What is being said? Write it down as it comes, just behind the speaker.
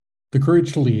The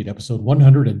Courage to Lead, episode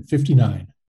 159.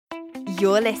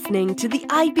 You're listening to the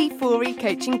IB4E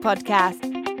Coaching Podcast.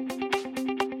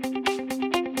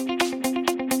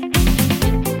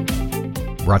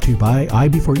 Brought to you by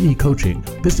IB4E Coaching,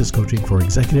 business coaching for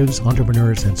executives,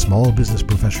 entrepreneurs, and small business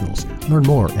professionals. Learn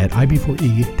more at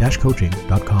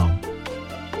ib4e-coaching.com.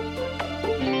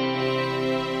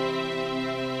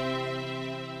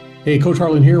 Hey, Coach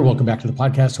Harlan here. Welcome back to the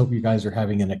podcast. Hope you guys are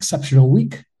having an exceptional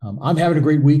week. I'm having a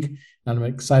great week, and I'm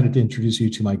excited to introduce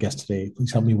you to my guest today.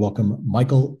 Please help me welcome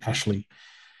Michael Ashley.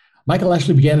 Michael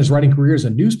Ashley began his writing career as a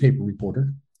newspaper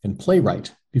reporter and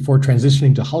playwright before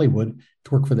transitioning to Hollywood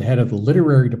to work for the head of the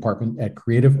literary department at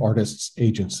Creative Artists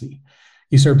Agency.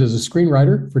 He served as a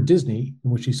screenwriter for Disney,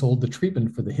 in which he sold the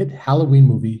treatment for the hit Halloween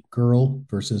movie Girl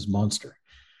vs. Monster.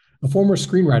 A former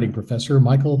screenwriting professor,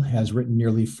 Michael has written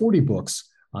nearly 40 books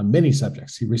on many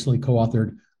subjects. He recently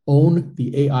co-authored Own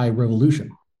the AI Revolution,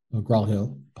 a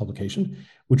Grail-Hill publication,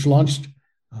 which launched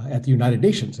at the United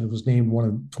Nations and was named one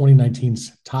of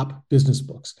 2019's top business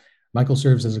books. Michael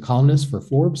serves as a columnist for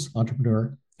Forbes,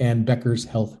 Entrepreneur, and Becker's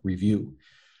Health Review.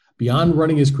 Beyond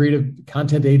running his creative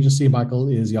content agency, Michael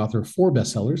is the author of 4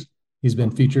 bestsellers. He's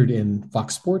been featured in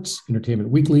Fox Sports, Entertainment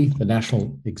Weekly, The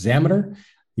National Examiner,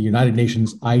 the United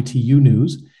Nations ITU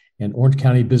News, and Orange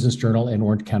County Business Journal and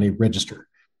Orange County Register.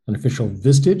 An official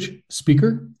Vistage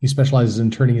speaker, he specializes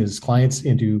in turning his clients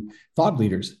into thought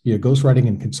leaders via ghostwriting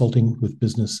and consulting with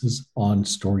businesses on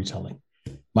storytelling.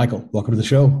 Michael, welcome to the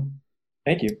show.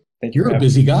 Thank you. Thank you. You're a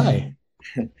busy guy.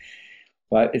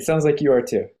 But it sounds like you are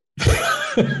too.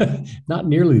 Not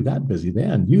nearly that busy,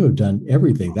 man. You have done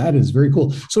everything. That is very cool.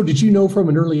 So did you know from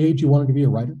an early age you wanted to be a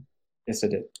writer? Yes, I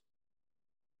did.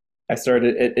 I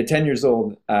started at 10 years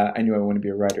old. I knew I wanted to be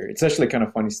a writer. It's actually a kind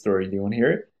of funny story. Do you want to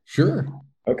hear it? Sure.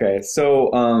 Okay. So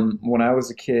when I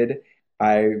was a kid,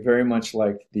 I very much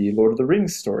liked the Lord of the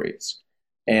Rings stories.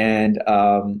 And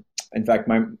in fact,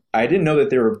 I didn't know that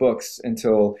there were books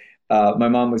until my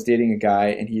mom was dating a guy,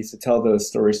 and he used to tell those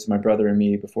stories to my brother and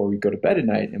me before we go to bed at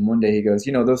night. And one day he goes,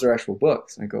 those are actual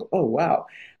books. And I go, oh, wow.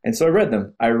 And so I read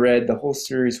them. I read the whole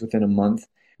series within a month.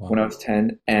 Wow. When I was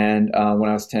 10. And when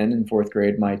I was 10 in 4th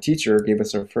grade, my teacher gave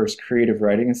us our first creative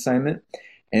writing assignment.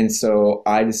 And so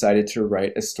I decided to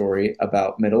write a story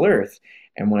about Middle Earth.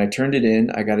 And when I turned it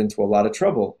in, I got into a lot of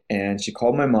trouble. And she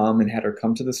called my mom and had her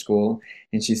come to the school.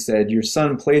 And she said, your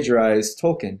son plagiarized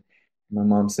Tolkien. And my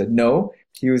mom said, no,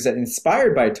 he was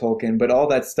inspired by Tolkien, but all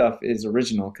that stuff is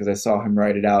original because I saw him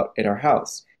write it out at our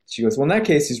house. She goes, well, in that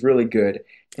case, he's really good.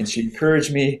 And she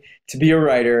encouraged me to be a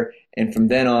writer. And from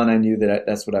then on, I knew that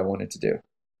that's what I wanted to do.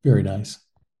 Very nice.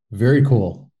 Very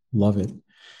cool. Love it.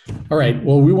 All right.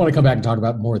 Well, we want to come back and talk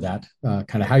about more of that,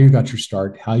 kind of how you got your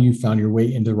start, how you found your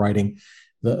way into writing,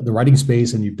 the writing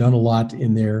space, and you've done a lot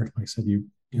in there. Like I said,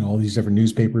 all these different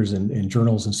newspapers and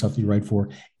journals and stuff that you write for,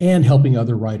 and helping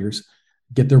other writers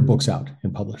get their books out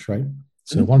and published, right?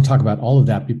 So I want to talk about all of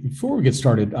that. But before we get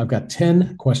started, I've got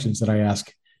 10 questions that I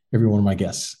ask every one of my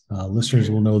guests. Listeners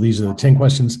will know these are the 10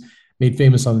 questions made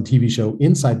famous on the TV show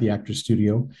Inside the Actors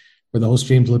Studio, where the host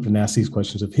James Lipton asks these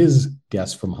questions of his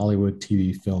guests from Hollywood,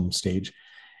 TV, film, stage.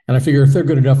 And I figure if they're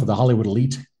good enough for the Hollywood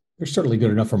elite, they're certainly good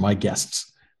enough for my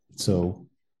guests. So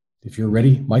if you're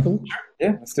ready, Michael?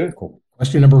 Yeah, let's do it. Cool.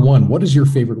 Question number 1, what is your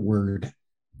favorite word?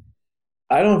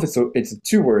 I don't know if it's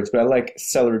 2 words, but I like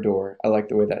cellar door. I like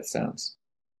the way that sounds.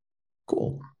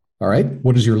 Cool. All right.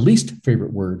 What is your least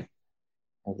favorite word?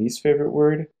 My least favorite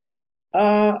word?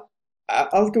 I'll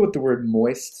go with the word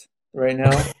moist right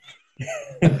now.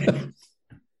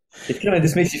 It kind of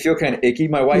just makes you feel kind of icky.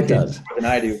 My wife does more than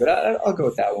I do, but I'll go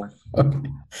with that one. Okay.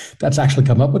 That's actually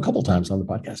come up a couple times on the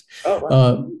podcast. Oh,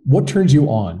 wow. What turns you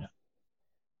on?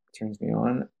 Turns me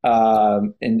on?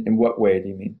 In what way do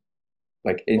you mean?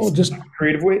 Like just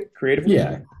creative way? Creatively?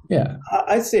 Yeah.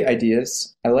 I'd say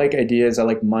ideas. I like ideas. I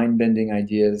like mind-bending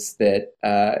ideas that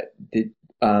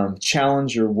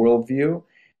challenge your worldview.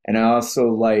 And I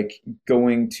also like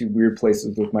going to weird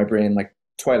places with my brain, like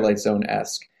Twilight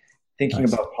Zone-esque, thinking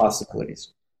about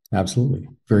possibilities. Absolutely.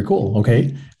 Very cool.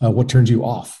 Okay. What turns you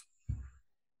off?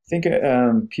 I think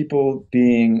people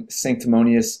being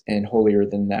sanctimonious and holier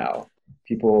than thou.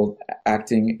 People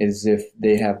acting as if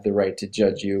they have the right to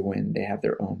judge you when they have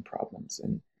their own problems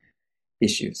and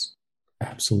issues.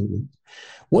 Absolutely.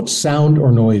 What sound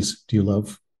or noise do you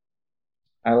love?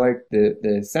 I like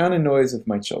the sound and noise of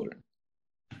my children,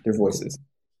 their voices.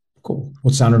 Cool.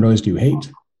 What sound or noise do you hate?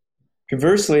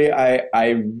 Conversely,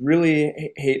 I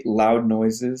really hate loud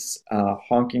noises,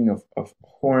 honking of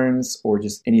horns, or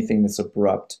just anything that's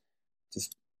abrupt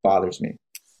just bothers me.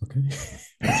 Okay.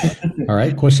 All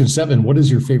right. Question 7. What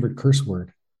is your favorite curse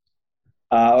word?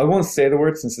 I won't say the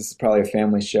word since this is probably a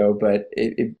family show, but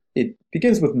it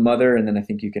begins with mother, and then I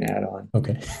think you can add on.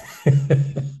 Okay.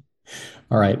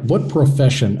 All right. What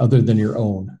profession other than your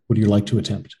own would you like to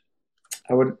attempt?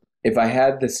 I would, if I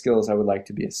had the skills, I would like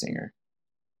to be a singer.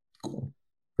 Cool.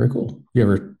 Very cool. You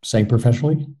ever sang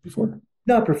professionally before?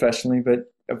 Not professionally,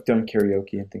 but I've done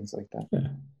karaoke and things like that. Yeah.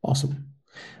 Awesome.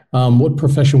 What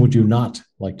profession would you not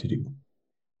like to do?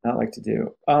 Not like to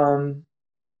do.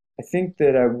 I think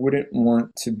that I wouldn't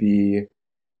want to be,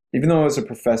 even though I was a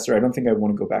professor, I don't think I'd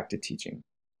want to go back to teaching.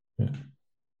 Yeah.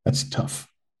 That's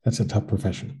tough. That's a tough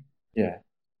profession. Yeah.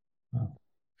 Wow.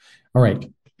 All right.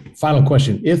 Final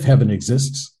question. If heaven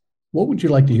exists, what would you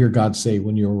like to hear God say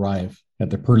when you arrive at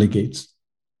the pearly gates?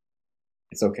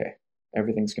 It's okay.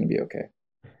 Everything's going to be okay.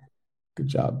 Good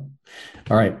job.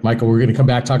 All right, Michael, we're going to come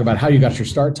back, talk about how you got your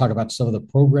start, talk about some of the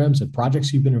programs and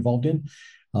projects you've been involved in,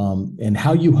 and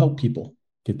how you help people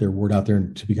get their word out there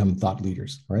and to become thought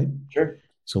leaders. All right. Sure.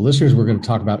 So listeners, we're going to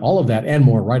talk about all of that and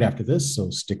more right after this.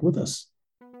 So stick with us.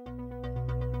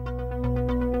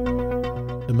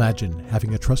 Imagine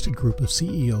having a trusted group of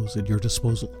CEOs at your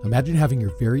disposal. Imagine having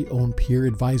your very own peer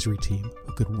advisory team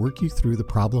who could work you through the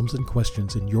problems and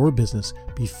questions in your business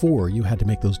before you had to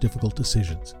make those difficult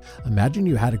decisions. Imagine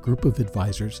you had a group of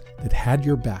advisors that had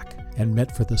your back and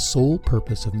met for the sole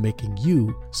purpose of making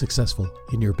you successful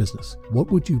in your business.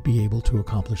 What would you be able to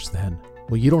accomplish then?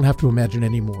 Well, you don't have to imagine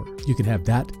anymore. You can have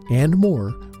that and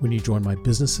more when you join my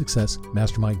Business Success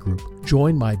Mastermind Group.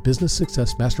 Join my Business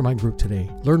Success Mastermind Group today.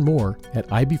 Learn more at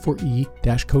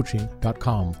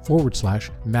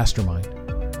ib4e-coaching.com/mastermind.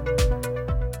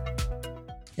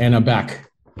 And I'm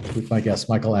back with my guest,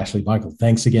 Michael Ashley. Michael,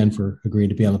 thanks again for agreeing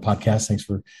to be on the podcast. Thanks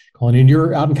for calling in.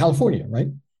 You're out in California, right?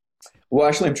 Well,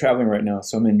 actually, I'm traveling right now,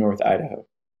 so I'm in North Idaho.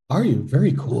 Are you?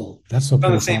 Very cool. That's so cool.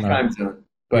 On the same time zone,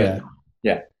 but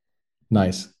yeah.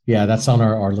 Nice. Yeah, that's on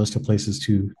our list of places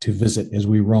to visit as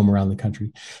we roam around the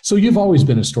country. So you've always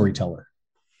been a storyteller.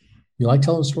 You like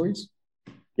telling stories?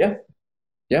 Yeah,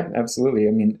 absolutely.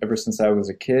 I mean, ever since I was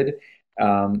a kid,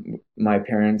 my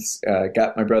parents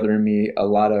got my brother and me a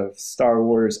lot of Star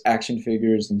Wars action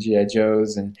figures and G.I.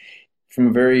 Joes. And from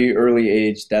a very early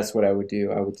age, that's what I would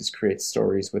do. I would just create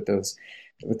stories with those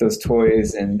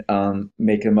toys and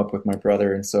make them up with my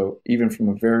brother. And so even from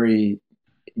a very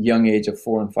young age of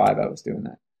 4 and 5, I was doing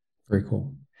that. Very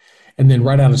cool. And then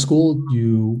right out of school,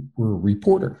 you were a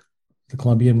reporter at the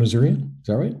Columbia Missourian. Is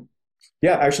that right?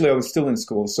 Yeah, actually, I was still in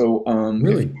school. So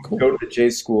really cool. Go to the J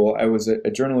School. I was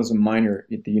a journalism minor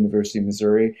at the University of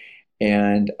Missouri.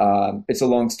 And it's a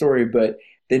long story, but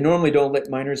they normally don't let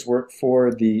minors work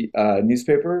for the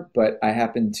newspaper. But I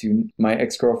happened to, my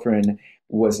ex-girlfriend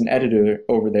was an editor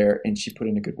over there, and she put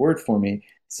in a good word for me.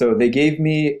 So they gave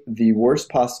me the worst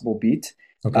possible beat.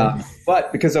 Okay.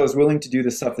 But because I was willing to do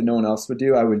the stuff that no one else would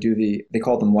do, I would do they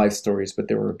called them life stories, but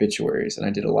they were obituaries, and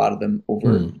I did a lot of them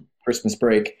over Christmas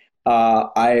break.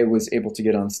 I was able to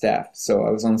get on staff. So I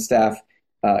was on staff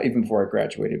even before I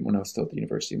graduated when I was still at the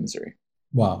University of Missouri.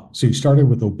 Wow. So you started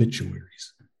with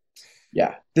obituaries.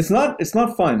 Yeah. It's not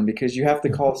fun because you have to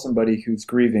call somebody who's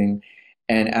grieving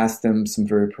and ask them some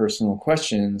very personal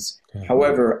questions. Okay.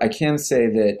 However, I can say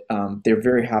that they're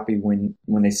very happy when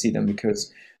they see them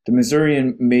because the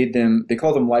Missourian made them, they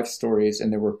called them life stories,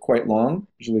 and they were quite long,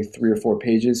 usually 3 or 4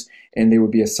 pages, and they would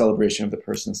be a celebration of the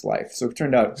person's life. So it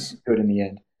turned out good in the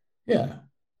end. Yeah,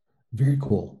 very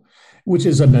cool. Which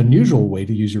is an unusual way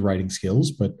to use your writing skills,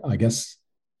 but I guess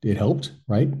it helped,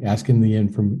 right? Asking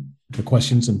the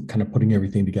questions and kind of putting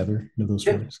everything together into those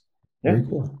stories. Yeah. Very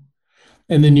cool.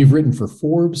 And then you've written for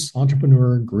Forbes,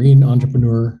 Entrepreneur, Green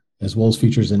Entrepreneur, as well as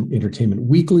features in Entertainment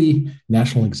Weekly,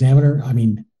 National Examiner. I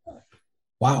mean,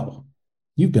 wow,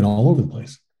 you've been all over the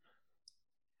place.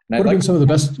 What have been some of the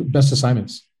best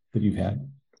assignments that you've had?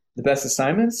 The best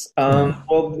assignments?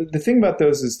 Well, the thing about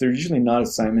those is they're usually not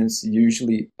assignments.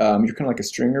 Usually you're kind of like a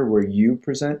stringer where you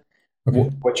present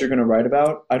what you're going to write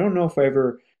about. I don't know if I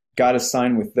ever got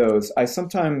assigned with those. I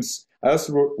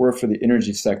also work for the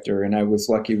energy sector, and I was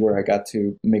lucky where I got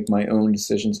to make my own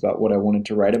decisions about what I wanted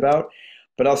to write about.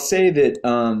 But I'll say that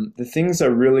the things I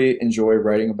really enjoy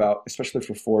writing about, especially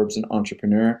for Forbes and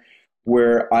Entrepreneur,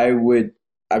 where I've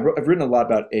written a lot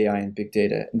about AI and big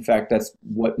data. In fact, that's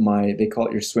what they call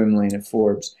it your swim lane at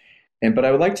Forbes. But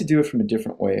I would like to do it from a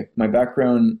different way. My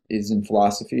background is in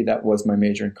philosophy. That was my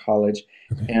major in college.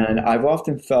 Okay. And I've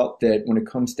often felt that when it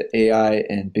comes to AI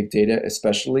and big data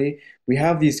especially, we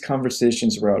have these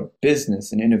conversations around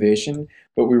business and innovation,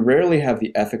 but we rarely have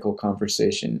the ethical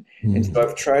conversation. And so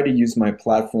I've tried to use my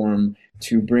platform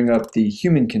to bring up the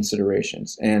human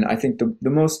considerations. And I think there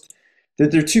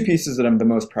are 2 pieces that I'm the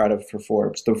most proud of for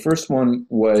Forbes. The first one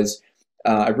was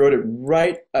I wrote it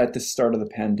right at the start of the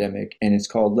pandemic, and it's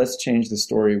called "Let's Change the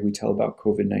Story We Tell About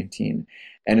COVID-19."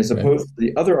 And as Okay. opposed to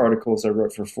the other articles I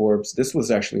wrote for Forbes, this was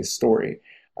actually a story.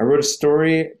 I wrote a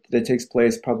story that takes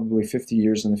place probably 50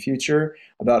 years in the future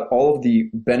about all of the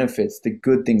benefits, the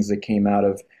good things that came out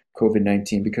of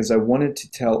COVID-19, because I wanted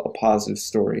to tell a positive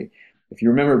story. If you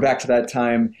remember back to that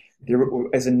time,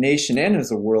 as a nation and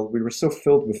as a world, we were so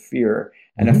filled with fear.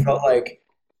 And I Hmm. felt like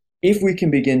if we can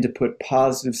begin to put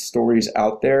positive stories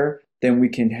out there, then we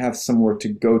can have somewhere to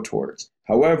go towards.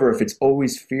 However, if it's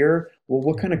always fear, well,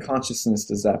 what kind of consciousness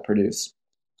does that produce?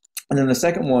 And then the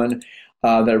second one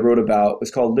that I wrote about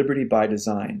was called Liberty by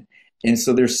Design. And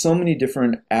so there's so many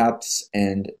different apps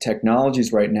and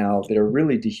technologies right now that are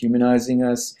really dehumanizing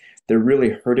us. They're really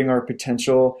hurting our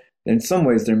potential. In some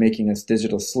ways, they're making us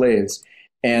digital slaves.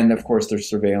 And of course, they're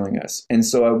surveilling us. And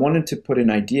so I wanted to put an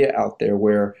idea out there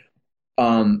where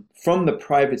from the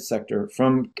private sector,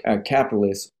 from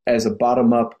capitalists, as a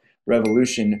bottom-up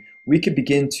revolution, we could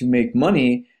begin to make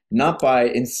money not by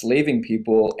enslaving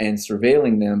people and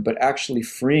surveilling them, but actually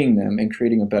freeing them and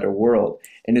creating a better world.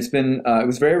 And it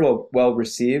was very well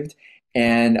received,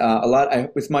 and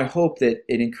it's my hope that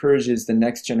it encourages the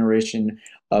next generation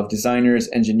of designers,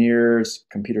 engineers,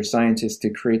 computer scientists to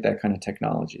create that kind of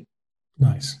technology.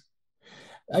 Nice.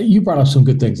 You brought up some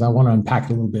good things. I want to unpack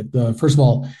it a little bit. First of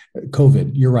all,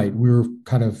 COVID, you're right. We were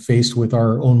kind of faced with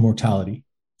our own mortality,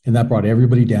 and that brought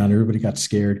everybody down. Everybody got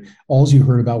scared. All you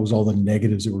heard about was all the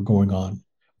negatives that were going on.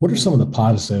 What are some of the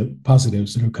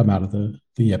positives that have come out of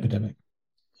the epidemic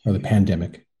or the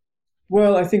pandemic?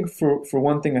 Well, I think for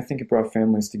one thing, I think it brought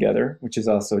families together, which is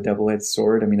also a double-edged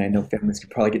sword. I mean, I know families could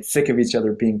probably get sick of each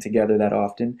other being together that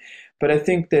often, but I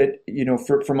think that,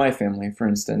 for my family, for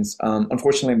instance,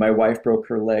 unfortunately, my wife broke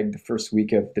her leg the first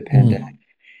week of the Mm. pandemic.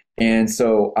 And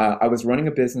so I was running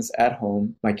a business at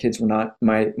home. My kids were not,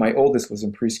 my oldest was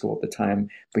in preschool at the time,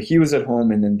 but he was at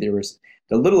home. And then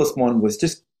the littlest one was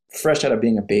just fresh out of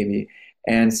being a baby.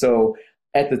 And so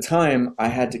at the time, I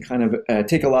had to kind of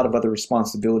take a lot of other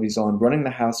responsibilities on running the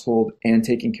household and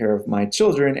taking care of my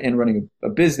children and running a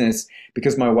business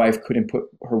because my wife couldn't put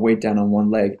her weight down on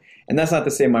one leg. And that's not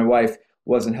to say my wife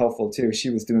wasn't helpful too. She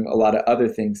was doing a lot of other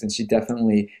things, and she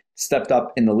definitely stepped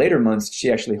up in the later months. She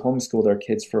actually homeschooled our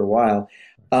kids for a while.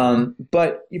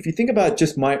 But if you think about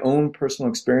just my own personal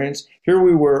experience, here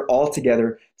we were all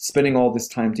together, spending all this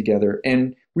time together.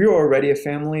 And we were already a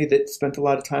family that spent a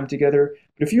lot of time together.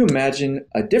 But if you imagine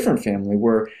a different family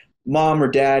where mom or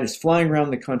dad is flying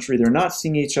around the country, they're not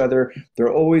seeing each other,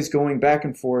 they're always going back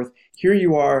and forth. Here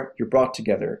you are, you're brought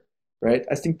together, right?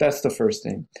 I think that's the first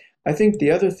thing. I think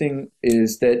the other thing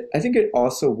is that I think it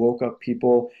also woke up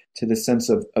people to the sense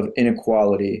of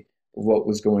inequality of what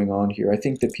was going on here. I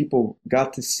think that people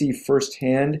got to see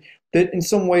firsthand that in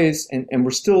some ways, and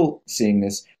we're still seeing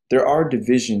this, there are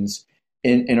divisions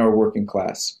in our working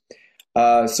class.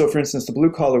 So, for instance, the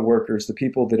blue collar workers, the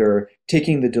people that are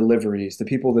taking the deliveries, the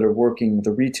people that are working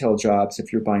the retail jobs,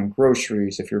 if you're buying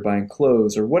groceries, if you're buying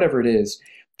clothes, or whatever it is,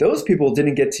 those people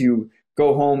didn't get to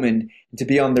go home and to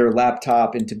be on their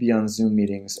laptop and to be on Zoom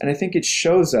meetings. And I think it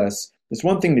shows us it's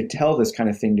one thing to tell this kind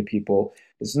of thing to people,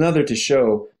 it's another to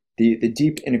show the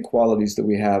deep inequalities that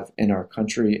we have in our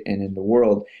country and in the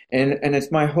world. And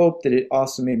it's my hope that it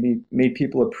also made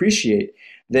people appreciate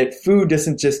that food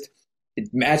doesn't just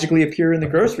magically appear in the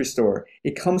grocery store.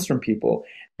 It comes from people.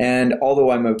 And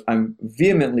although I'm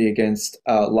vehemently against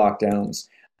lockdowns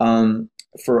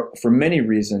for many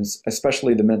reasons,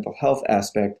 especially the mental health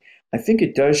aspect, I think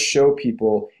it does show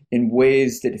people in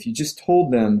ways that if you just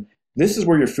told them, this is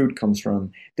where your food comes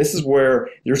from, this is where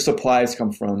your supplies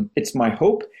come from, it's my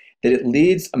hope that it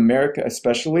leads America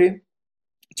especially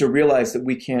to realize that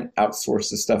we can't outsource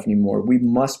this stuff anymore. We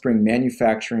must bring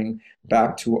manufacturing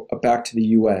back to the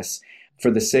US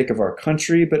for the sake of our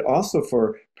country, but also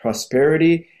for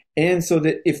prosperity. And so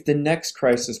that if the next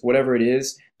crisis, whatever it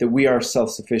is, that we are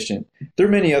self-sufficient. There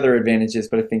are many other advantages,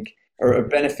 but I think, or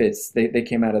benefits, they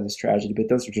came out of this tragedy, but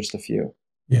those are just a few.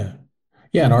 Yeah.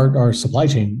 Yeah. And our supply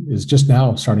chain is just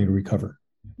now starting to recover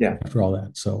Yeah. after all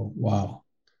that. So, wow.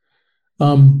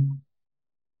 Um,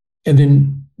 and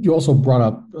then you also brought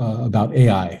up about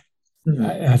AI.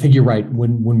 Mhm. I think you're right.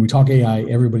 When we talk AI,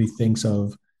 everybody thinks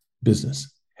of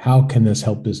business. How can this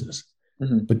help business?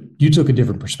 Mhm. But you took a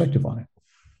different perspective on it.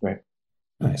 Right.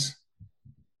 Nice.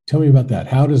 Tell me about that.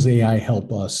 How does AI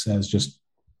help us as just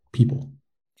people?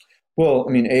 Well,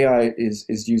 I mean, AI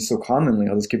is used so commonly.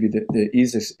 I'll just give you the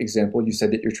easiest example. You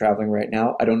said that you're traveling right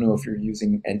now. I don't know if you're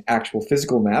using an actual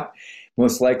physical map,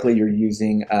 most likely you're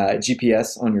using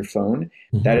GPS on your phone.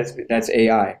 That's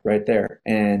AI right there,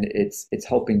 and it's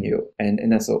helping you,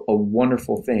 and that's a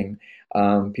wonderful thing.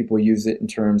 People use it in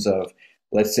terms of,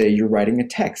 let's say you're writing a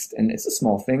text, and it's a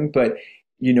small thing, but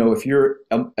if you're,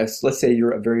 let's say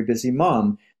you're a very busy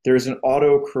mom, there's an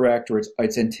autocorrect, or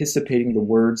it's anticipating the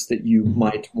words that you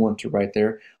might want to write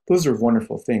there. Those are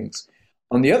wonderful things.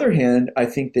 On the other hand, I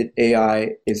think that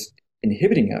AI is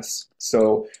inhibiting us.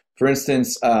 So, for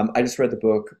instance, I just read the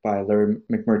book by Larry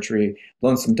McMurtry,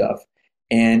 Lonesome Dove.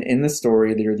 And in the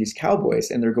story, there are these cowboys,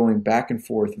 and they're going back and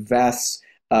forth vast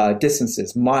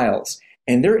distances, miles.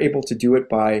 And they're able to do it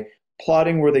by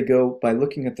plotting where they go, by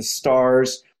looking at the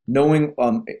stars, knowing,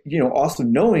 also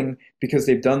knowing, because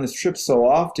they've done this trip so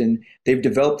often, they've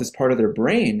developed this part of their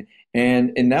brain.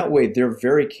 And in that way, they're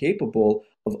very capable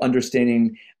of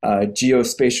understanding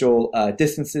geospatial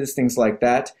distances, things like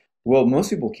that. Well, most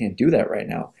people can't do that right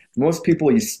now. Most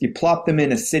people, you plop them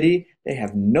in a city, they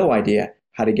have no idea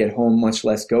how to get home, much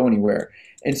less go anywhere.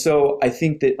 And so I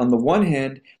think that on the one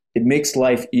hand, it makes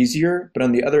life easier, but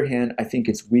on the other hand, I think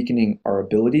it's weakening our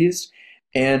abilities.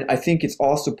 And I think it's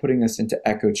also putting us into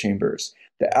echo chambers.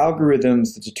 The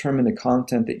algorithms that determine the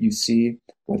content that you see,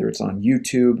 whether it's on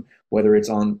YouTube, whether it's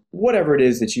on whatever it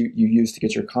is that you use to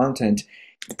get your content,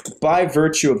 by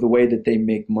virtue of the way that they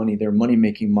make money, their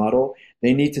money-making model,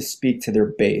 they need to speak to their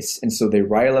base. And so they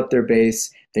rile up their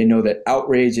base. They know that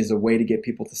outrage is a way to get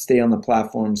people to stay on the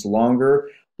platforms longer.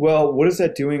 Well, what is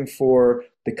that doing for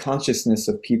the consciousness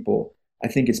of people? I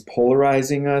think it's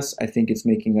polarizing us. I think it's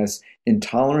making us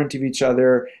intolerant of each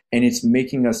other, and it's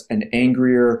making us an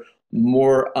angrier,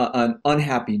 more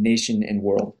unhappy nation and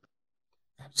world.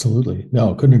 Absolutely.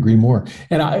 No, couldn't agree more.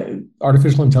 And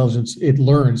artificial intelligence, it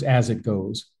learns as it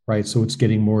goes, right? So it's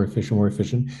getting more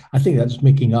efficient. I think that's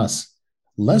making us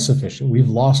less efficient. We've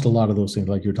lost a lot of those things,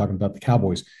 like you're talking about the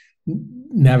cowboys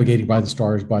navigating by the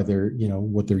stars, by their,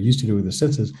 what they're used to do with the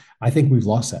senses. I think we've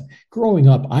lost that. Growing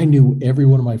up, I knew every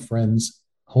one of my friends'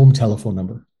 home telephone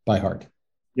number by heart.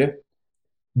 Yeah.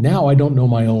 Now I don't know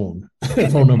my own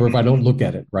phone number if I don't look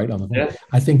at it right on the phone. Yeah.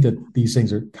 I think that these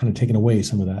things are kind of taking away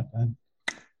some of that.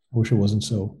 I wish it wasn't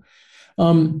so.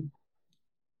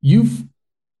 You've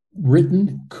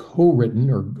written, co-written,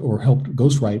 or helped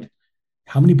ghostwrite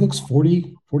how many books?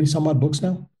 40 some odd books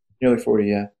now? Nearly 40,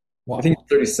 yeah. Wow. I think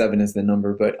 37 is the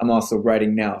number, but I'm also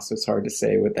writing now, so it's hard to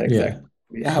say what that exactly.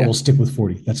 Yeah, we'll stick with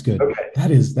 40. That's good. Okay.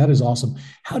 That is awesome.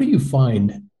 How do you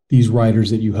find these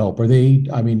writers that you help? Are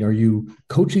you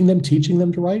coaching them, teaching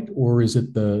them to write, or is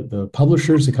it the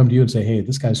publishers that come to you and say, hey,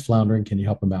 this guy's floundering, can you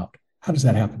help him out? How does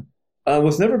that happen?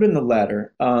 It's never been the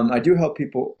latter. I do help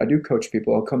people. I do coach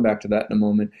people. I'll come back to that in a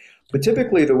moment. But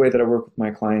typically, the way that I work with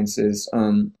my clients is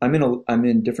I'm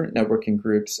in different networking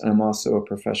groups, and I'm also a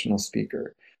professional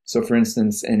speaker. So, for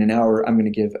instance, in an hour, I'm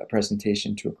going to give a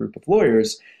presentation to a group of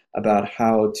lawyers about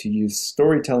how to use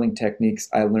storytelling techniques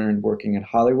I learned working in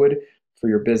Hollywood for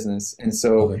your business. And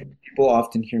so people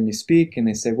often hear me speak, and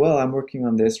they say, well, I'm working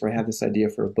on this, or I have this idea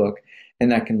for a book,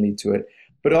 and that can lead to it.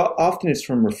 But often it's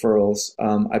from referrals.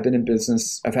 I've been in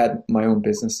business. I've had my own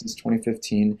business since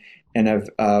 2015, and I've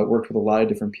worked with a lot of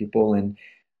different people. And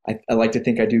I like to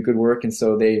think I do good work, and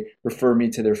so they refer me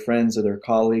to their friends or their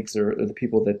colleagues or the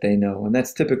people that they know. And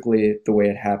that's typically the way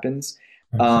it happens.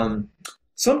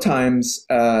 Sometimes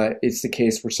it's the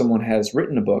case where someone has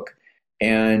written a book,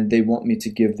 and they want me to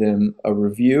give them a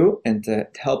review and to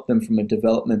help them from a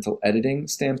developmental editing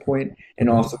standpoint, and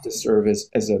also to serve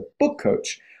as a book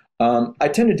coach. I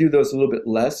tend to do those a little bit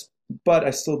less, but I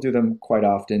still do them quite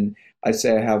often. I'd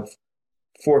say I have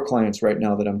 4 clients right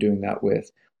now that I'm doing that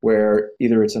with, where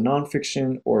either it's a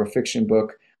nonfiction or a fiction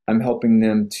book. I'm helping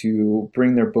them to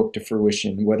bring their book to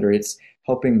fruition, whether it's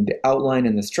helping the outline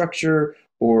and the structure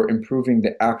or improving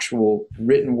the actual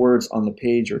written words on the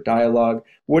page or dialogue,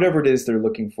 whatever it is they're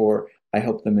looking for, I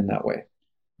help them in that way.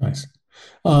 Nice.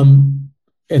 And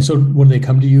so when they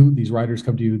come to you, these writers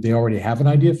come to you, they already have an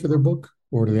idea for their book?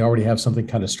 Or do they already have something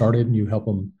kind of started and you help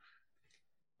them?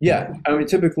 Yeah,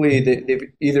 typically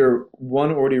they've either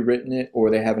already written it or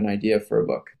they have an idea for a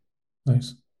book.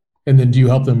 Nice. And then do you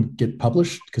help them get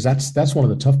published? Because that's one of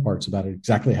the tough parts about it,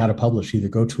 exactly how to publish, either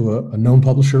go to a known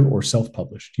publisher or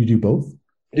self-published. Do you do both?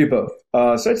 I do both.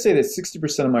 So I'd say that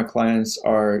 60% of my clients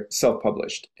are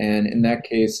self-published. And in that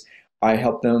case, I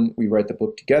help them. We write the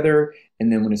book together. And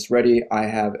then when it's ready, I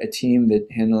have a team that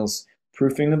handles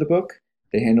proofing of the book.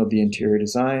 They handle the interior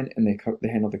design, and they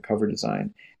handle the cover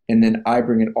design. And then I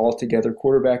bring it all together,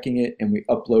 quarterbacking it, and we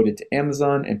upload it to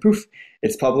Amazon, and poof,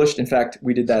 it's published. In fact,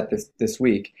 we did that this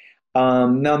week.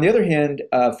 Now, on the other hand,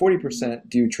 40%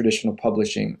 do traditional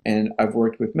publishing, and I've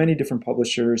worked with many different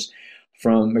publishers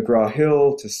from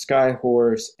McGraw-Hill to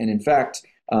Skyhorse. And in fact,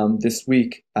 this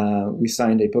week we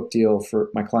signed a book deal for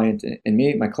my clients and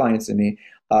me,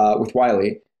 with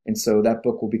Wiley. And so that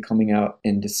book will be coming out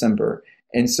in December.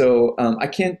 And so I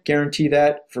can't guarantee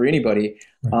that for anybody,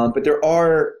 but there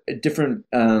are different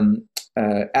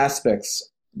aspects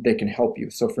that can help you.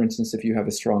 So for instance, if you have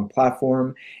a strong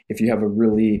platform, if you have a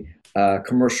really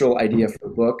commercial idea for a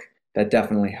book, that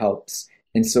definitely helps.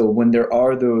 And so when there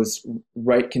are those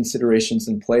right considerations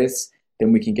in place,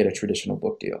 then we can get a traditional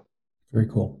book deal. Very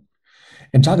cool.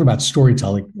 And talking about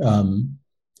storytelling,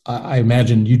 I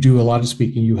imagine you do a lot of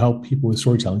speaking. You help people with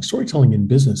storytelling. Storytelling in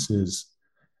business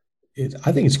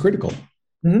I think it's critical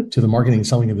to the marketing and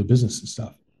selling of the business and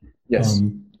stuff. Yes.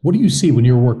 What do you see when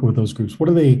you're working with those groups?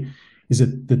 Is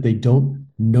it that they don't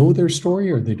know their story,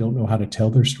 or they don't know how to tell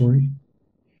their story?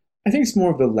 I think it's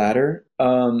more of the latter.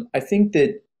 I think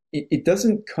that it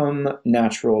doesn't come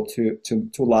natural to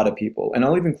a lot of people, and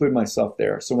I'll even include myself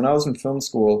there. So when I was in film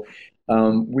school,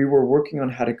 we were working on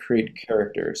how to create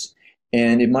characters.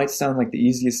 And it might sound like the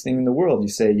easiest thing in the world. You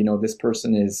say, this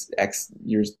person is X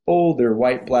years old, they're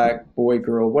white, black, boy,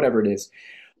 girl, whatever it is.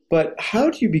 But how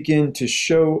do you begin to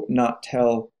show, not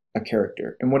tell a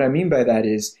character? And what I mean by that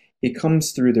is it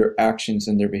comes through their actions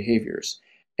and their behaviors.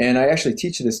 And I actually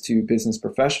teach this to business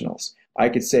professionals. I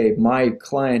could say, my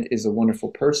client is a wonderful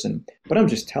person, but I'm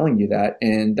just telling you that,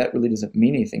 and that really doesn't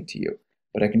mean anything to you.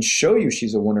 But I can show you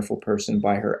she's a wonderful person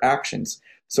by her actions.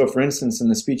 So for instance, in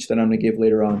the speech that I'm going to give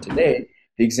later on today,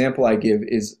 the example I give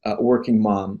is a working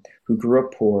mom who grew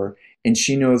up poor, and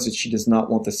she knows that she does not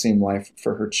want the same life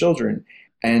for her children.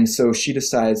 And so she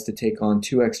decides to take on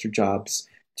 2 extra jobs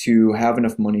to have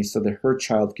enough money so that her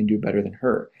child can do better than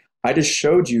her. I just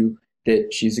showed you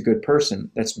that she's a good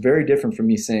person. That's very different from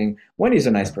me saying, Wendy's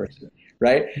a nice person,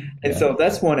 right? And so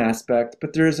that's one aspect.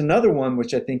 But there is another one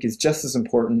which I think is just as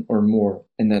important or more,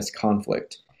 and that's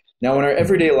conflict. Now, in our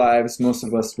everyday lives, most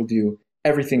of us will do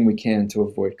everything we can to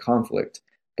avoid conflict.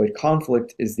 But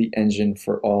conflict is the engine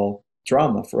for all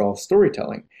drama, for all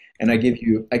storytelling. And I give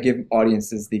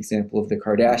audiences the example of the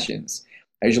Kardashians.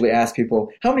 I usually ask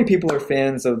people, how many people are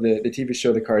fans of the TV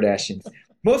show The Kardashians?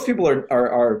 Most people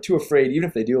are too afraid. Even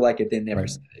if they do like it, they never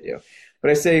say they do. But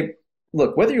I say,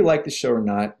 look, whether you like the show or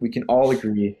not, we can all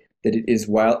agree that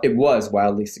it was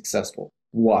wildly successful.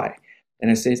 Why?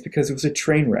 And I say it's because it was a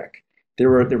train wreck. There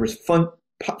was fun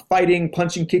fighting,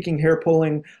 punching, kicking, hair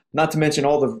pulling, not to mention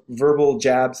all the verbal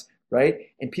jabs, right?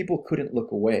 And people couldn't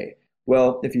look away.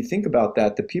 Well, if you think about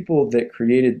that, the people that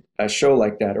created a show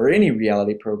like that or any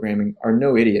reality programming are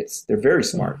no idiots. They're very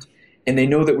smart, and they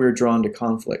know that we're drawn to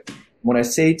conflict. When I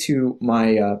say to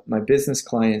my business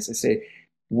clients, I say,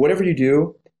 whatever you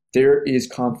do, there is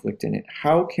conflict in it.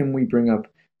 How can we bring up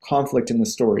conflict in the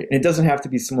story? And it doesn't have to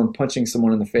be someone punching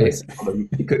someone in the face. Although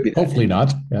it could be that. Hopefully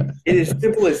not. Yeah. It is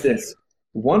simple as this.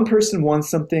 One person wants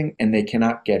something and they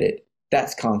cannot get it.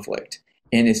 That's conflict.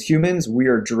 And as humans, we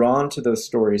are drawn to those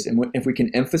stories. And if we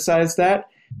can emphasize that,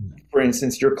 for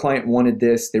instance, your client wanted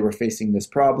this, they were facing this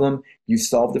problem, you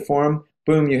solved it for them,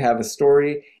 boom, you have a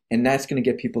story, and that's going to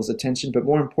get people's attention. But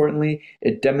more importantly,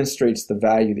 it demonstrates the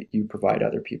value that you provide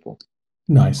other people.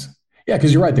 Nice. Yeah,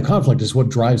 because you're right. The conflict is what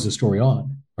drives the story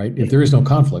on, right? If there is no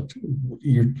conflict,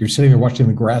 you're sitting there watching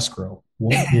the grass grow.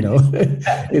 Well,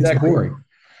 it's boring.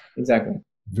 Exactly.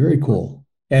 Very cool.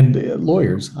 And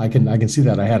lawyers, I can see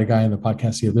that. I had a guy on the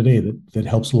podcast the other day that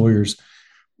helps lawyers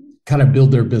kind of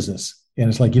build their business. And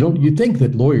it's like, you think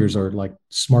that lawyers are like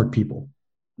smart people,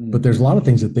 but there's a lot of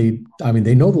things that they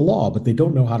know the law, but they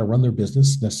don't know how to run their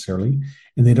business necessarily.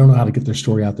 And they don't know how to get their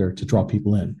story out there to draw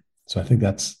people in. So I think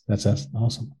that's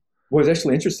awesome. Well, it's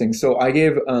actually interesting. So I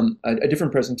gave a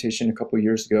different presentation a couple of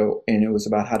years ago, and it was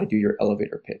about how to do your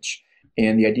elevator pitch.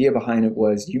 And the idea behind it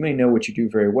was, you may know what you do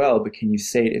very well, but can you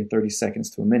say it in 30 seconds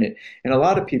to a minute? And a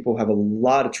lot of people have a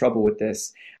lot of trouble with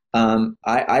this.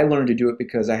 I learned to do it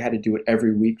because I had to do it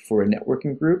every week for a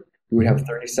networking group. We would have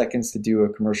 30 seconds to do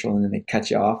a commercial, and then they'd cut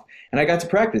you off. And I got to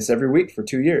practice every week for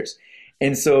 2 years.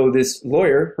 And so this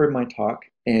lawyer heard my talk,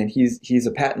 and he's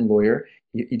a patent lawyer.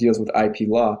 He deals with IP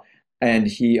law. And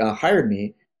he hired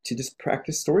me to just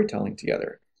practice storytelling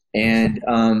together. And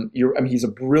he's a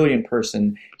brilliant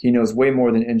person. He knows way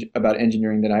more about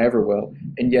engineering than I ever will.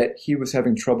 And yet he was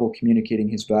having trouble communicating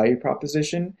his value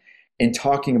proposition and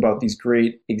talking about these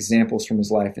great examples from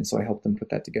his life. And so I helped him put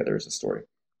that together as a story.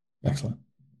 Excellent.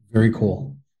 Very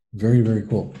cool. Very, very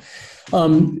cool.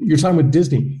 You're talking with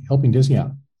Disney, helping Disney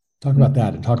out. Talk about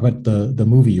that and talk about the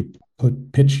movie you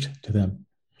pitched to them.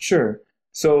 Sure.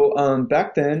 So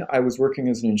back then, I was working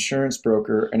as an insurance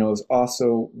broker, and I was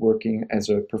also working as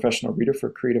a professional reader for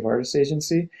a creative artist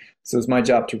agency. So it was my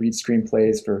job to read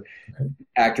screenplays for Okay.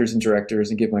 actors and directors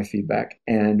and give my feedback.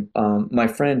 And my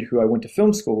friend, who I went to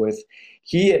film school with,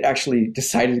 he had actually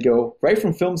decided to go right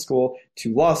from film school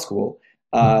to law school,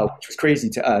 which was crazy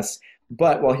to us.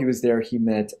 But while he was there, he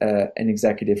met an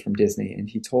executive from Disney, and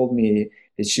he told me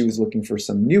that she was looking for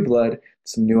some new blood,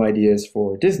 some new ideas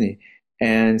for Disney.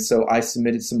 And so I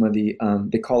submitted some of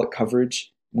they call it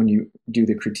coverage when you do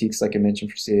the critiques, like I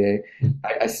mentioned for CAA.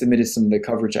 I submitted some of the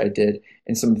coverage I did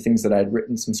and some of the things that I had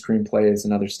written, some screenplays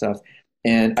and other stuff.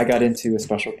 And I got into a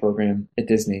special program at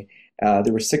Disney.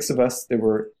 There were 6 of us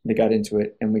that got into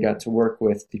it, and we got to work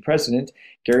with the president,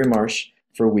 Gary Marsh,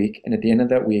 for a week. And at the end of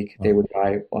that week, they would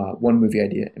buy one movie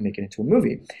idea and make it into a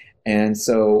movie. And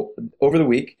so over the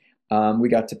week, we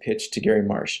got to pitch to Gary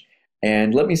Marsh.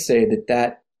 And let me say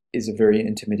that is a very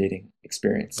intimidating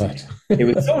experience. Right. It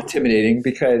was so intimidating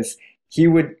because he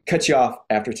would cut you off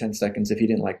after 10 seconds if he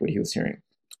didn't like what he was hearing.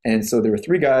 And so there were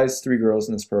 3 guys, 3 girls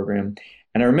in this program.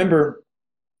 And I remember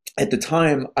at the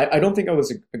time, I don't think I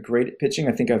was a great at pitching.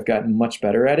 I think I've gotten much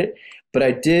better at it. But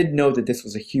I did know that this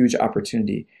was a huge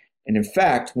opportunity. And in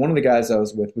fact, one of the guys I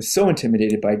was with was so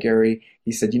intimidated by Gary,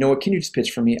 he said, "You know what, can you just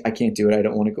pitch for me? I can't do it. I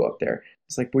don't want to go up there."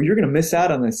 It's like, "Well, you're going to miss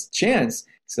out on this chance." He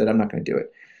said, "I'm not going to do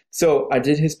it." So I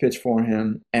did his pitch for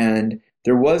him, and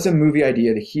there was a movie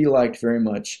idea that he liked very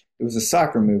much. It was a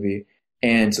soccer movie,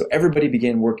 and so everybody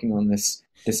began working on this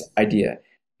idea,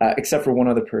 except for one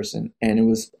other person,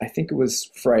 and I think it was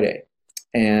Friday,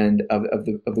 and of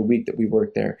the week that we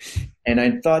worked there, and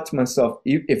I thought to myself,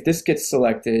 if this gets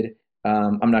selected,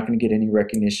 I'm not going to get any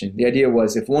recognition. The idea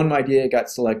was if one idea got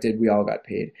selected, we all got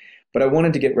paid. But I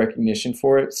wanted to get recognition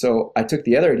for it, so I took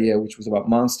the other idea, which was about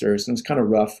monsters, and it was kind of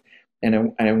rough.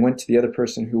 And I went to the other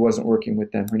person who wasn't working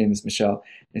with them. Her name is Michelle.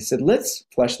 And I said, "Let's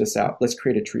flesh this out. Let's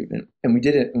create a treatment." And we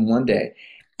did it in one day.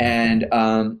 And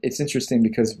it's interesting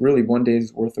because really one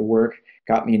day's worth of work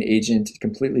got me an agent. It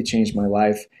completely changed my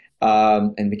life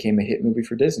and became a hit movie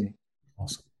for Disney.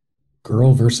 Awesome.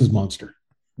 Girl versus monster.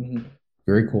 Mm-hmm.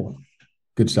 Very cool.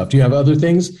 Good stuff. Do you have other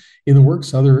things in the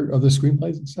works, other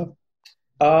screenplays and stuff?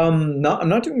 I'm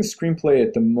not doing a screenplay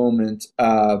at the moment,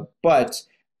 but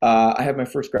I have my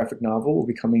first graphic novel will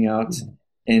be coming out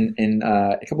in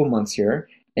a couple of months here.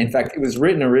 In fact, it was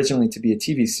written originally to be a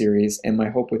TV series, and my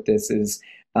hope with this is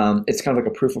it's kind of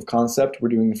like a proof of concept. We're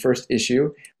doing the first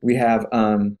issue. We have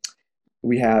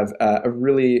a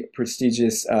really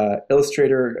prestigious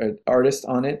illustrator, artist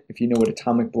on it. If you know what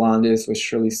Atomic Blonde is, with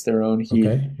Charlize Theron, he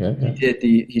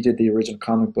did the original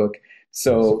comic book.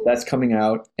 So that's coming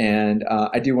out, and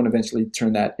I do want to eventually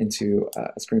turn that into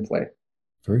a screenplay.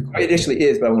 Very cool. It actually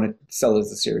is, but I want to sell it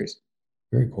as a series.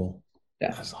 Very cool.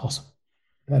 Yeah. That's awesome.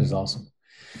 That is awesome.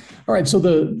 All right. So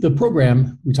the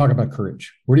program, we talk about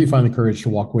courage. Where do you find the courage to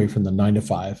walk away from the 9 to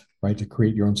 5, right? To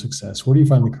create your own success? Where do you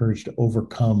find the courage to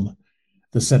overcome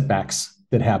the setbacks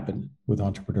that happen with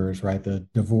entrepreneurs, right? The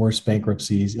divorce,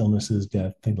 bankruptcies, illnesses,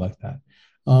 death, things like that.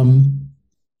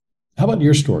 How about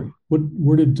your story?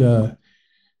 Where did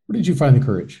you find the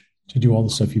courage to do all the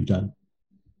stuff you've done?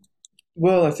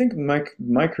 Well, I think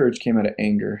my courage came out of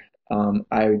anger.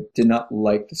 I did not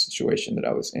like the situation that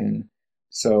I was in.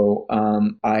 So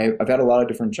I've had a lot of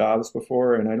different jobs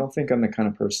before, and I don't think I'm the kind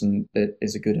of person that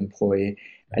is a good employee.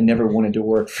 I never wanted to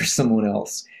work for someone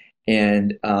else.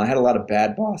 And I had a lot of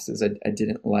bad bosses I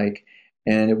didn't like.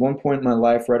 And at one point in my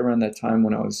life, right around that time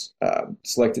when I was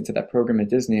selected to that program at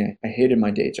Disney, I hated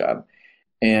my day job.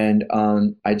 And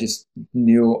I just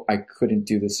knew I couldn't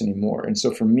do this anymore. And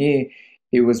so for me,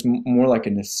 it was more like a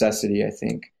necessity, I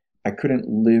think. I couldn't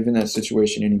live in that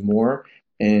situation anymore.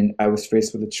 And I was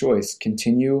faced with a choice: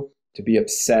 continue to be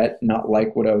upset, not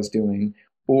like what I was doing,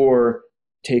 or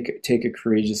take a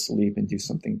courageous leap and do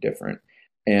something different.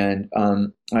 And I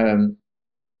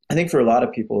think for a lot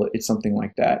of people, it's something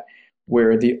like that,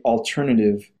 where the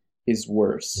alternative is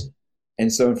worse.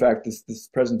 And so, in fact, this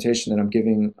presentation that I'm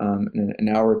giving in an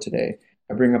hour today,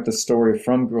 I bring up the story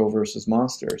from Girl versus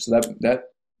Monster. So that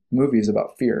movie is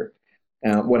about fear.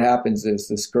 What happens is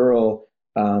this girl,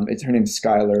 her name's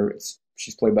Skylar.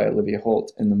 She's played by Olivia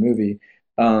Holt in the movie.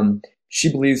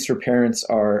 She believes her parents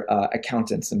are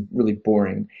accountants and really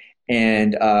boring.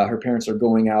 And her parents are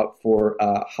going out for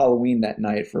Halloween that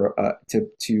night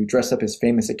to dress up as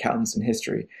famous accountants in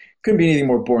history. Couldn't be anything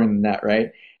more boring than that,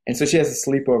 right? And so she has a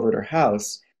sleepover at her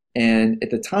house. And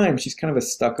at the time, she's kind of a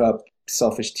stuck-up,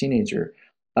 selfish teenager.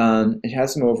 It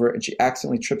has them over, and she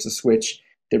accidentally trips a switch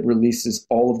that releases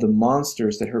all of the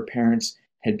monsters that her parents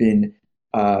had been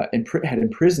had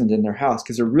imprisoned in their house,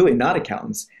 because they're really not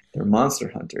accountants. They're monster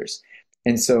hunters.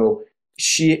 And so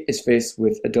she is faced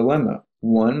with a dilemma.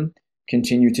 One,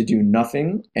 continue to do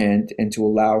nothing and to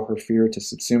allow her fear to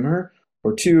subsume her,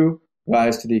 or two,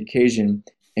 rise to the occasion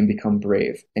and become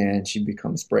brave. And she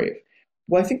becomes brave.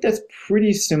 Well, I think that's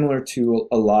pretty similar to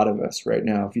a lot of us right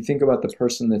now. If you think about the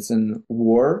person that's in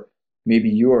war, maybe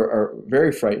you are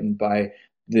very frightened by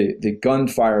the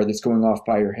gunfire that's going off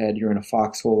by your head. You're in a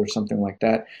foxhole or something like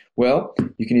that. Well,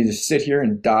 you can either sit here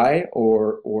and die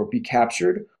or be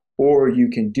captured, or you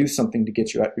can do something to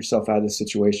get yourself out of the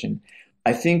situation.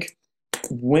 I think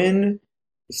when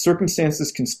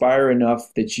circumstances conspire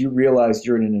enough that you realize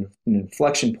you're in an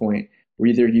inflection point where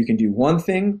either you can do one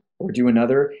thing or do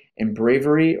another, and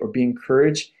bravery or being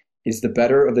courage is the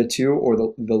better of the two, or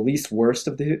the least worst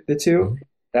of the two,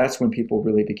 that's when people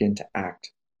really begin to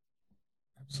act.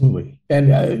 Absolutely.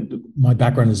 And my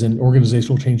background is in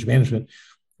organizational change management.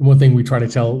 And one thing we try to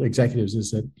tell executives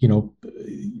is that,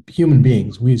 human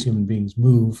beings, we as human beings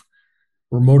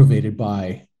we're motivated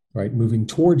by, right, moving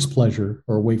towards pleasure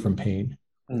or away from pain.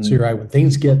 Mm-hmm. So you're right, when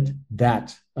things get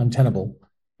that untenable,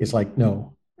 it's like,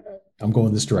 no, I'm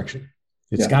going this direction.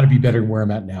 It's got to be better than where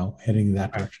I'm at now, heading in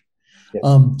that direction.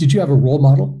 Yeah. Did you have a role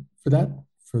model for that,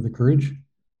 for the courage?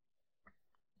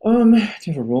 Do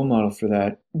you have a role model for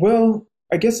that? Well,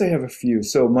 I guess I have a few.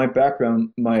 So my background,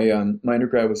 my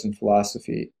undergrad was in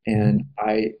philosophy, and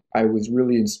I was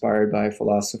really inspired by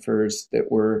philosophers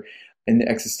that were in the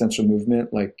existential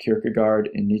movement, like Kierkegaard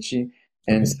and Nietzsche.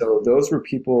 And so those were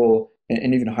people,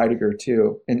 and even Heidegger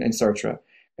too, and Sartre.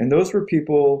 And those were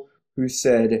people who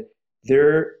said,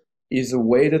 there is a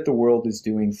way that the world is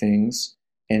doing things,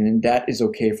 and that is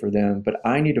okay for them, but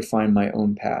I need to find my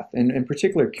own path. And in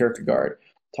particular, Kierkegaard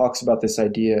talks about this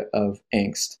idea of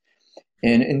angst.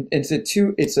 And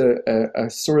it's a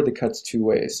sword that cuts two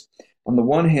ways. On the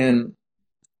one hand,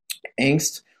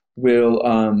 angst will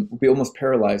be almost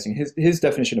paralyzing. His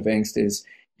definition of angst is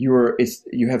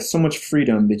you have so much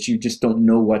freedom that you just don't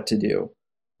know what to do,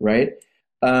 right?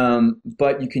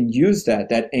 But you can use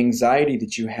that anxiety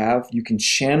that you have, you can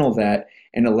channel that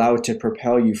and allow it to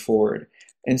propel you forward.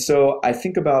 And so I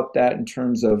think about that in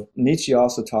terms of, Nietzsche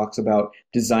also talks about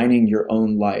designing your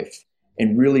own life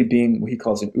and really being what he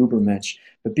calls an Übermensch,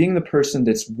 but being the person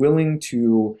that's willing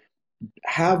to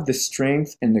have the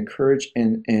strength and the courage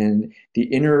and the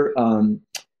inner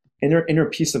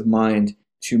peace of mind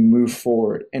to move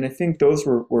forward. And I think those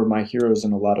were my heroes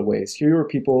in a lot of ways. Here were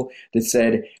people that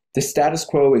said, the status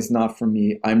quo is not for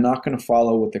me. I'm not going to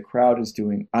follow what the crowd is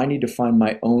doing. I need to find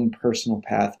my own personal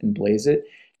path and blaze it.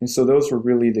 And so those were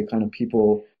really the kind of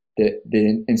people that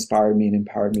inspired me and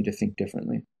empowered me to think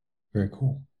differently. Very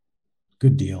cool.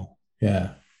 Good deal.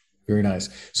 Yeah. Very nice.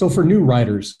 So for new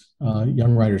writers,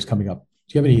 young writers coming up,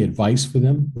 do you have any advice for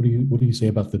them? What do you say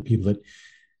about the people that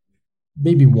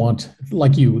maybe want,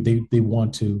 like you, they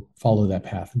want to follow that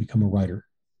path and become a writer?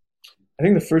 I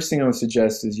think the first thing I would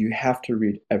suggest is you have to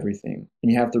read everything,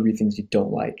 and you have to read things you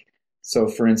don't like. So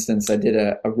for instance, I did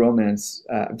a romance,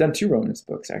 I've done 2 romance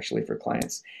books actually for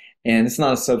clients, and it's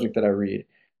not a subject that I read.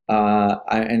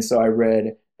 And so I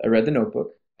read The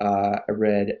Notebook. I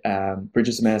read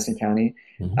Bridges of Madison County.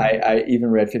 Mm-hmm. I even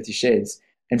read 50 Shades.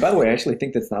 And by the way, I actually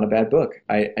think that's not a bad book.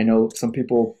 I know some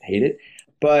people hate it,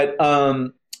 but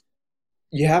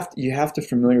you have to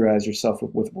familiarize yourself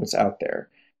with what's out there.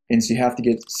 And so you have to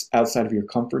get outside of your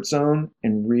comfort zone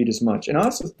and read as much. And I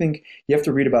also think you have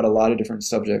to read about a lot of different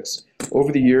subjects.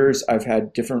 Over the years, I've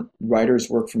had different writers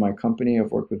work for my company.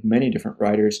 I've worked with many different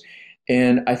writers.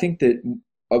 And I think that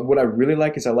what I really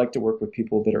like is I like to work with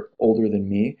people that are older than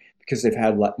me because they've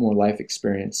had a lot more life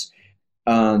experience.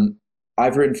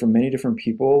 I've written for many different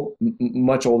people,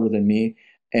 much older than me.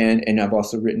 And I've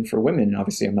also written for women.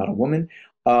 Obviously, I'm not a woman.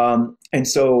 But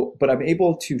I'm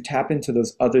able to tap into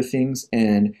those other things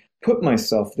and put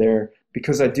myself there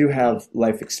because I do have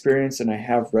life experience and I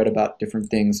have read about different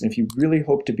things. And if you really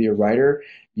hope to be a writer,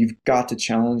 you've got to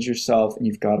challenge yourself and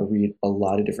you've got to read a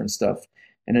lot of different stuff.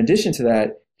 In addition to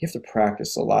that, you have to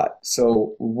practice a lot.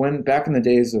 So back in the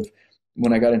days of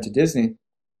when I got into Disney,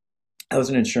 I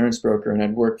was an insurance broker and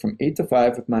I'd work from 8 to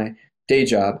 5 with my day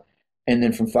job. And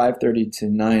then from 5:30 to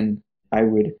 9, I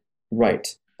would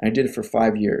write. I did it for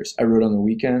 5 years. I wrote on the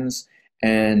weekends,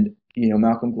 and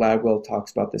Malcolm Gladwell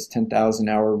talks about this 10,000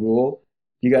 hour rule.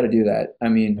 You got to do that. I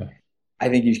mean, I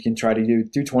think you can try to do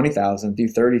 20,000, do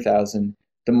 30,000.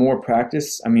 The more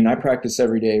practice, I practice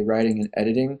every day writing and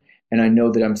editing, and I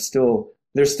know that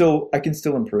I can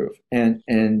still improve and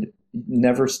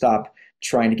never stop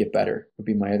trying to get better would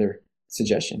be my other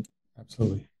suggestion.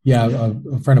 Absolutely. Yeah.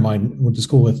 A friend of mine went to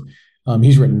school with,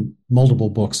 he's written multiple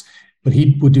books. But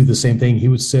he would do the same thing. He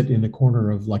would sit in the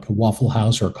corner of like a Waffle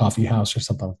House or a coffee house or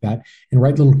something like that and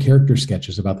write little character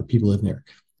sketches about the people in there.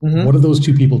 Mm-hmm. What are those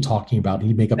two people talking about? And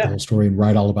he'd make up the whole story and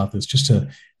write all about this just to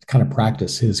kind of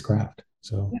practice his craft.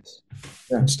 So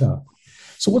good stuff.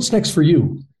 So what's next for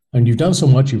you? And you've done so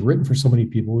much. You've written for so many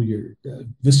people. You're a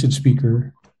visited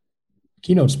speaker,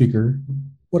 keynote speaker.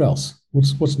 What else?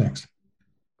 What's next?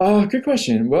 Good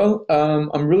question. Well,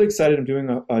 I'm really excited. I'm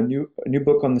doing a new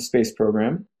book on the space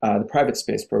program, the private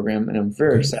space program, and I'm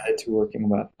very excited to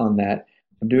working on that.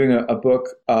 I'm doing a book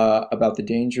about the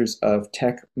dangers of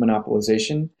tech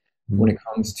monopolization when it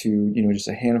comes to just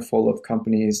a handful of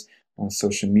companies on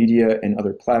social media and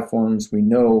other platforms. We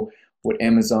know what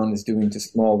Amazon is doing to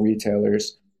small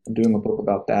retailers. I'm doing a book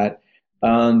about that.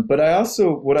 But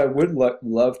what I would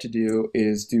love to do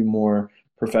is do more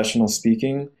professional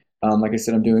speaking. Like I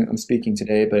said, I'm speaking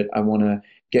today, but I want to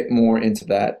get more into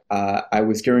that. I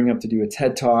was gearing up to do a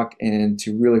TED Talk and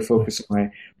to really focus on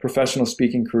my professional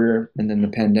speaking career, and then the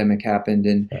pandemic happened,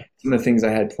 and some of the things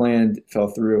I had planned fell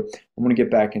through. I want to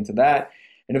get back into that,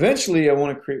 and eventually I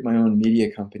want to create my own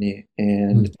media company.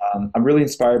 And I'm really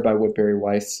inspired by what Bari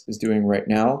Weiss is doing right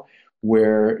now,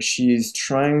 where she's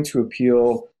trying to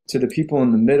appeal to the people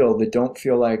in the middle that don't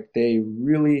feel like they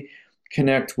really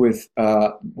connect with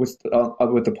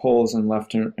the polls on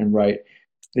left and right,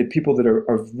 the people that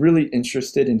are really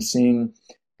interested in seeing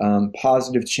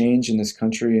positive change in this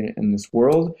country and in this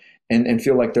world, and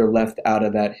feel like they're left out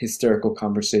of that hysterical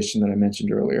conversation that I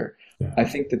mentioned earlier. Yeah. I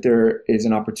think that there is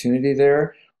an opportunity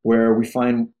there where we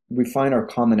find our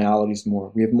commonalities more.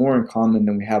 We have more in common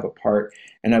than we have apart.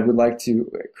 And I would like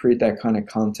to create that kind of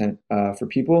content for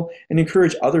people and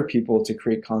encourage other people to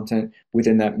create content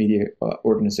within that media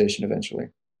organization eventually.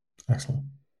 Excellent.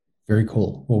 Very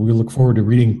cool. Well, we look forward to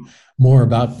reading more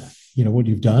about what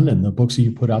you've done and the books that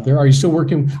you put out there. Are you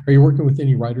working with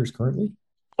any writers currently?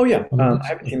 Oh, yeah. I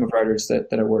have a team of writers that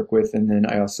I work with, and then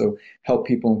I also help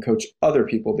people and coach other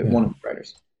people that want to be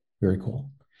writers. Very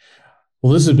cool.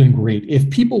 Well, this has been great.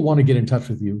 If people want to get in touch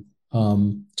with you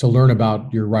to learn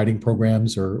about your writing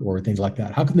programs or things like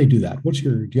that, how can they do that?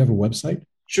 Do you have a website?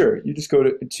 Sure. You just go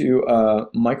to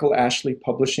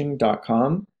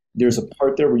michaelashleypublishing.com. There's a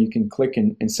part there where you can click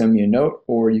and send me a note,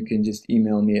 or you can just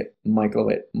email me at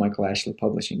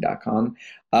michael@michaelashleypublishing.com.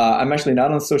 I'm actually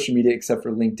not on social media except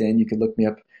for LinkedIn. You can look me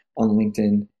up on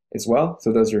LinkedIn as well.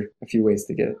 So those are a few ways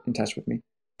to get in touch with me.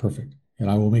 Perfect. And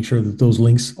I will make sure that those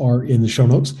links are in the show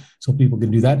notes so people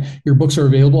can do that. Your books are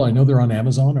available. I know they're on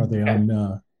Amazon. Are they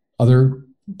on other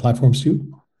platforms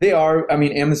too? They are. I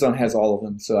mean, Amazon has all of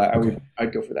them. So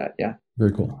I'd go for that. Yeah.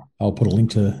 Very cool. I'll put a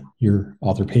link to your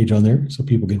author page on there so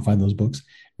people can find those books.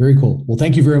 Very cool. Well,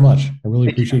 thank you very much. I really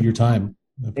appreciate your time.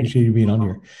 I appreciate you being on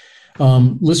here.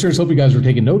 Listeners, hope you guys are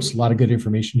taking notes. A lot of good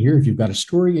information here. If you've got a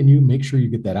story in you, make sure you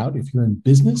get that out. If you're in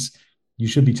business, you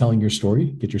should be telling your story.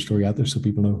 Get your story out there so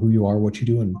people know who you are, what you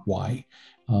do, and why.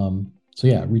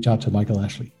 Reach out to Michael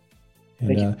Ashley.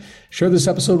 And share this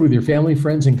episode with your family,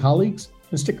 friends, and colleagues.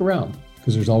 And stick around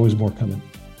because there's always more coming.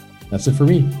 That's it for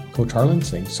me, Coach Harlan,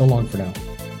 saying so long for now.